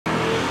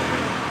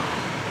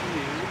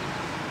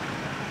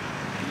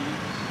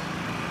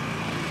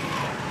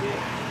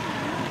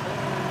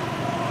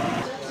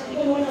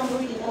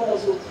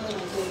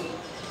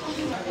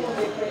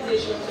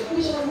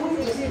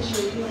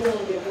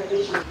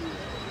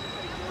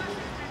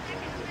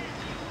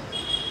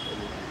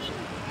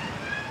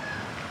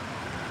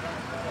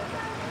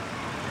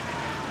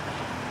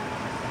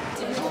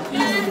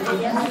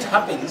it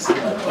happens,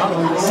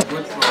 families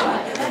go through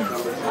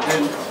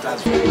then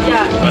that's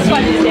yeah, this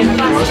one is the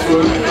first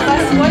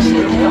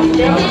worship.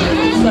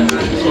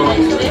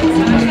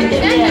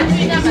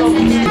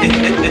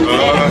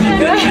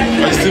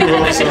 I still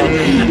have some.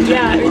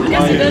 Yeah,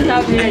 because you don't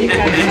have here, you can.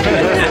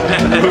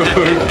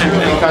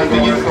 You can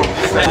begin from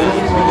this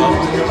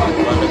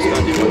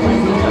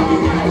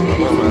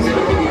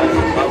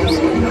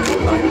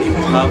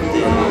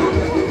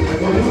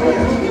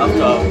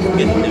after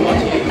getting the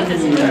material.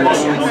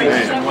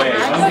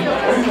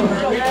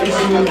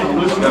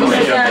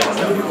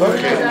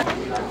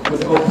 The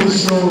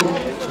official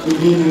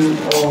beginning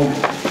of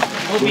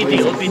OBD.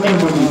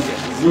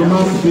 You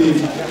must be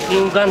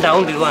in Uganda,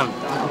 only one.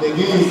 at the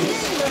gate.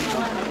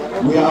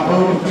 We are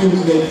about to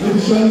finish the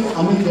exhibition. I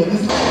mean the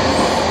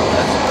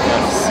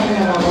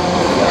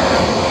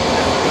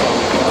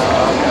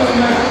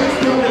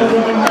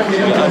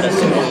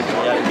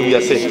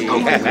Yes,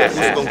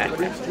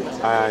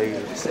 I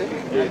say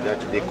that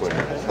they could.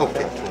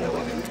 Okay.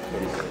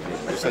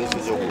 Praise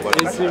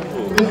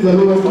the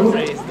Lord.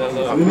 Praise the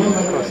Lord.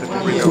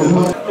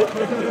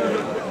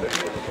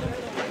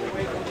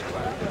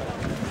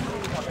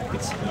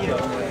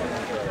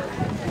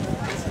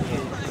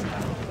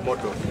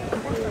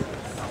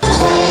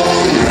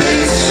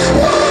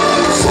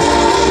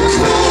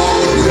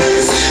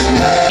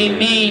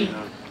 Amen.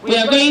 We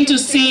are going to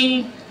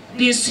sing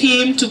this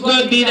hymn, To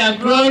God Be the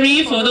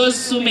Glory, for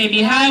those who may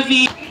be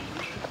having.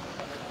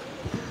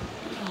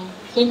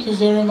 Thank you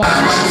very much.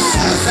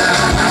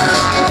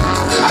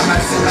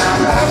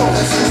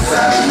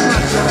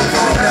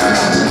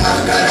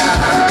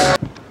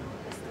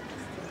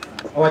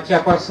 Our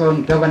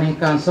chairperson, Governing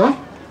Council.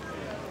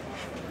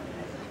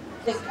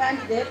 The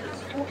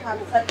candidates who have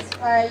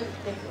satisfied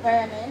the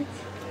requirements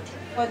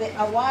for the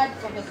award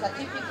of a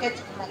certificate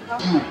in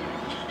accounting.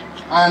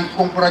 And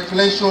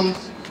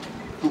congratulations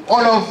to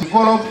all of you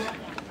involved,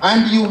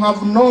 and you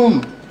have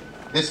known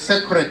the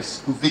secrets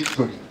to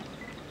victory.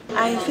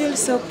 I feel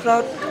so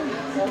proud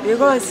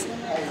because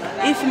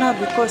if not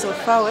because of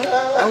FAWE,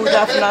 I would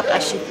have not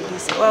achieved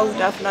this, or I would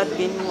have not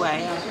been who I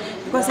am.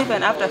 Because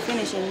even after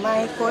finishing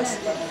my course,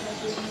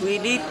 we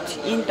did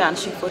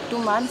internship for 2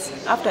 months.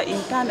 After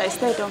intern, I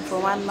stayed on for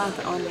 1 month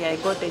only. I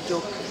got a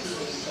job,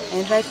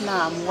 and right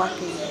now I'm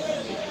working.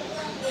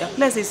 The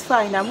place is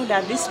far in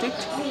Amuda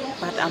district,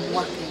 but I'm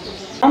working.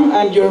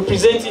 And you're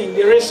representing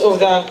the rest of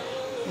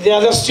the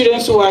other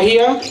students who are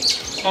here,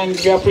 and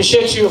we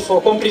appreciate you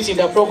for completing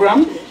the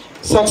program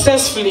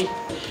successfully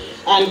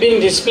and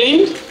being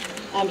disciplined,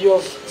 and you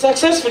have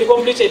successfully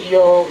completed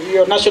your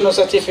national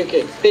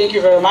certificate. Thank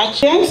you very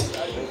much. Yes,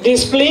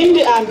 disciplined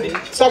and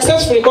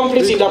successfully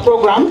completing the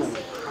program.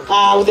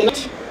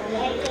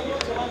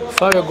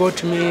 FAWE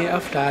got me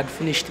after I had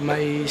finished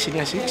my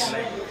senior 6.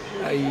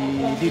 I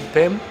did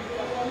PEM,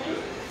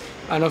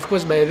 and of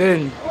course by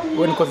then,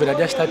 when COVID had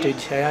just started,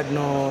 I had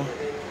no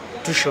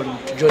tuition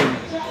to join.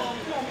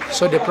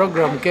 So the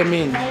program came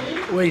in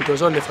where it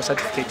was only for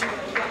certificate.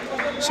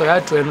 So I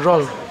had to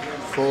enroll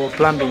for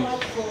plumbing.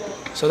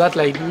 So that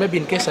like maybe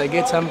in case I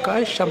get some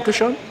cash, some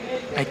tuition,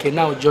 I can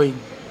now join.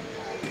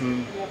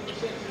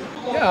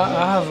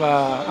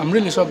 Yeah, I'm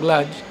really so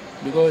glad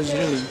because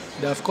really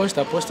they have caused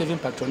a positive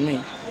impact on me.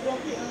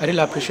 I really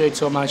appreciate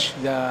so much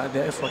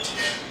their effort,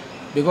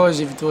 because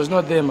if it was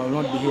not them, I would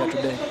not be here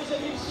today.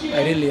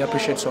 I really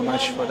appreciate so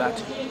much for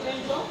that.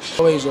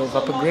 Ways of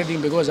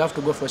upgrading, because I have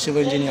to go for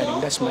civil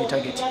engineering. That's my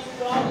target,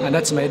 and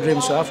that's my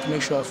dream. So I have to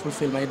make sure I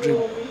fulfill my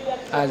dream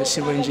as a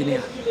civil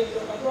engineer.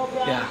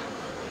 Yeah.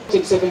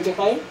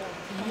 675,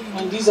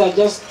 and these are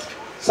just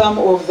some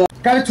of the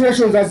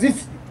calculations as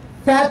if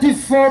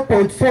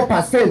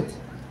 34.4%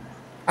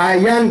 are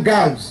young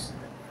girls.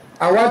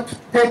 I want to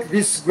take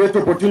this great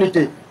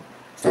opportunity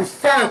to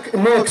thank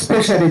more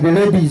especially the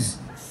ladies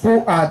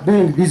who are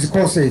doing these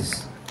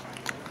courses.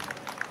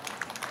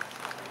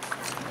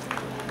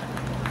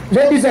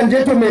 Ladies and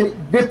gentlemen,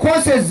 the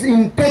courses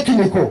in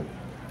technical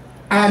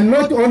are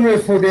not only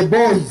for the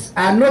boys,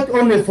 are not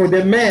only for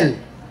the male,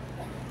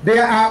 they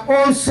are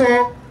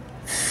also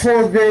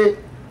for the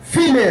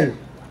female.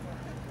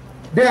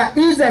 There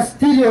is a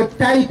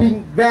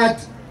stereotyping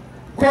that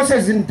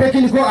courses in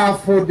technical are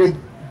for the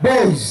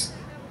boys.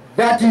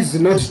 That is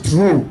not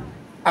true.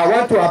 I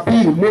want to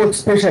appeal more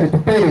especially to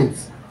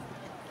parents.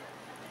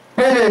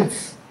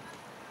 Parents,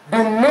 do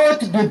not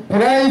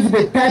deprive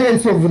the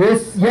talents of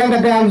these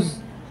younger girls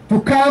to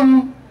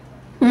come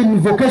in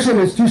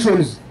vocational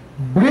institutions.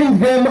 Bring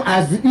them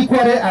as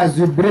equally as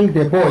you bring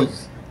the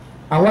boys.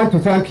 I want to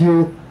thank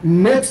you.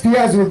 Next year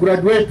as we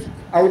graduate,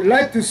 I would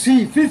like to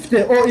see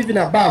 50 or even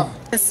above.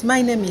 Yes,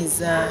 my name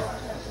is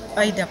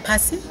Aida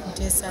Pasi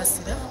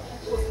Jesasida.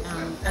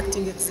 I'm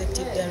acting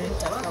executive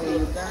director of FAWE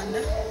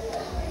Uganda.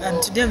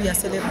 And today we are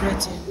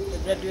celebrating the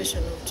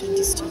graduation of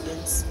 20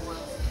 students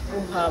who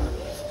have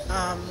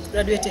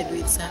graduated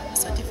with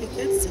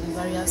certificates in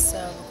various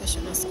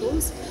vocational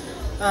schools,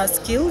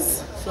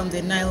 skills from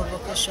the Nile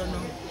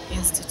Vocational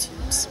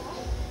Institute.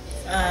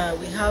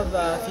 We have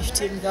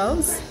 15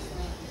 girls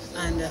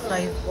and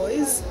 5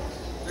 boys,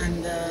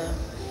 and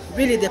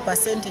Really, the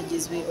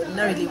percentages we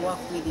ordinarily work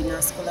with in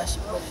our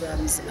scholarship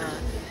programs are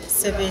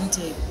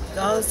 70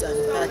 girls and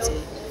 30%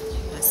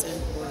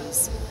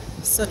 boys.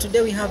 So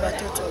today we have a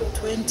total of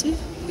 20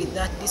 with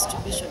that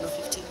distribution of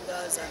 15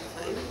 girls and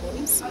 5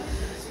 boys.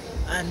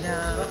 And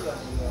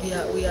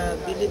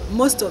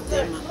most of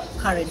them are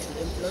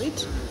currently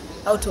employed.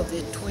 Out of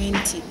the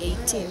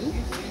 2018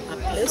 are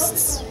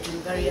placed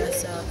in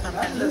various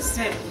companies,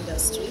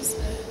 industries,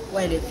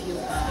 while a few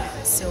are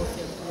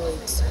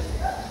self-employed.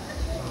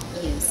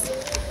 Yes.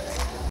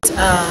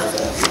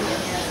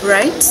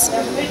 Bright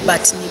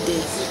but needy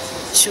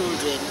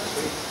children,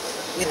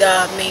 with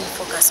our main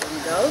focus on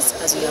girls,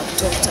 as we have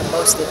talked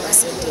about the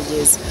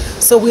percentages.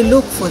 So we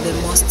look for the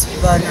most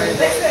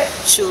vulnerable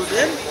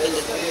children in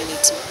the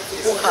community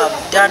who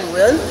have done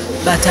well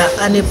but are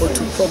unable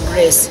to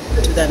progress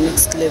to the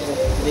next level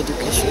of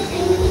education.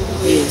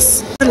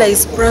 Yes. Uganda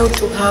is proud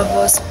to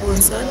have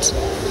sponsored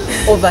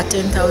over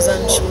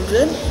 10,000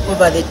 children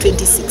over the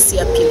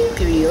 26-year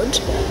period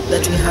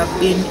that we have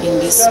been in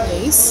this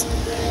space,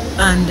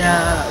 and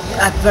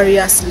at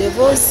various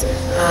levels,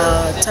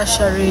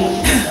 tertiary,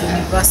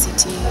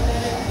 university,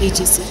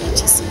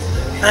 etc.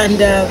 And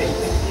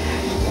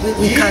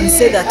we can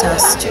say that our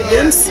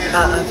students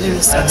are very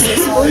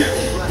successful.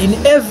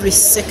 In every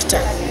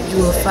sector, you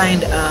will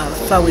find a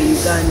FAWE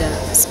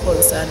Uganda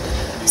sponsored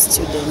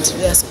student.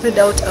 They are spread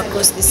out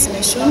across this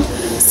nation.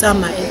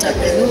 Some are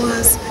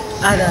entrepreneurs,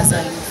 others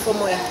are in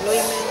formal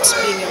employment,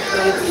 being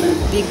employed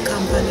in big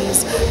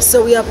companies.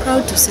 So we are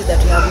proud to say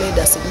that we have made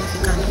a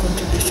significant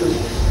contribution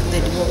to the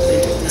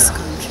development of this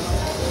country.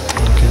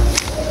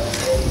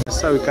 Okay.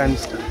 So we can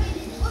start.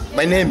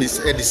 My name is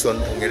Edison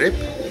Ngerep.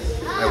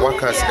 I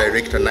work as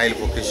Director, Nile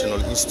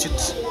Vocational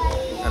Institute,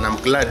 and I'm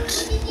glad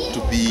to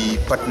be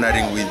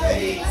partnering with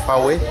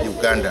FAWE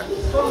Uganda.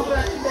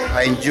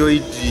 I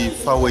enjoyed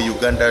FAWE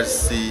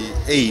Uganda's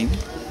aim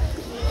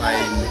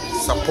in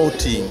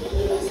supporting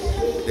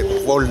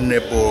the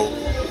vulnerable,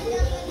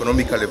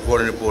 economically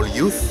vulnerable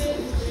youth,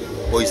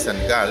 boys and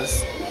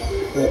girls,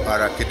 who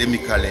are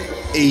academically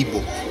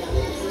able.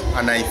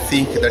 And I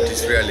think that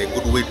is really a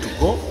good way to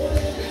go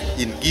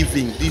in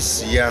giving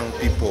these young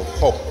people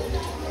hope.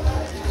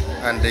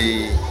 And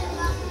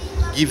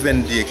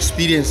given the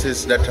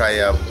experiences that I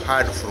have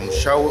had from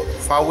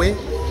FAWE,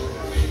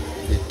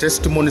 the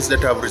testimonies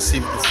that I've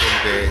received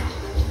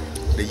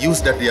from the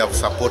youth that they have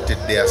supported,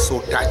 they are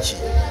so touching.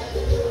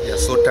 They are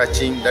so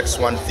touching. That's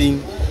one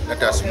thing that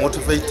has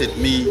motivated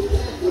me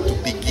to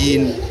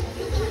begin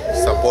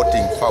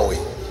supporting FAWE.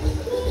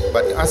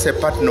 But as a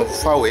partner of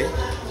FAWE,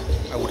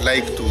 I would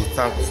like to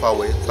thank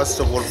FAWE, first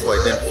of all, for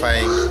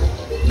identifying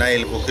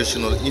Nile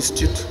Vocational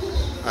Institute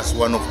as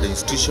one of the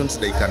institutions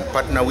they can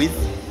partner with,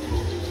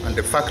 and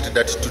the fact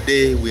that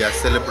today we are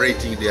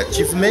celebrating the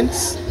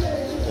achievements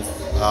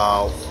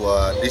of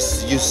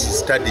this youth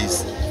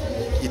studies.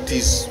 It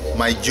is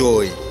my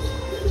joy,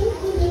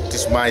 it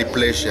is my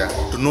pleasure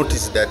to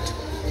notice that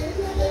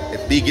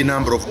a big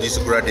number of these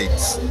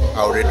graduates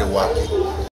are already working.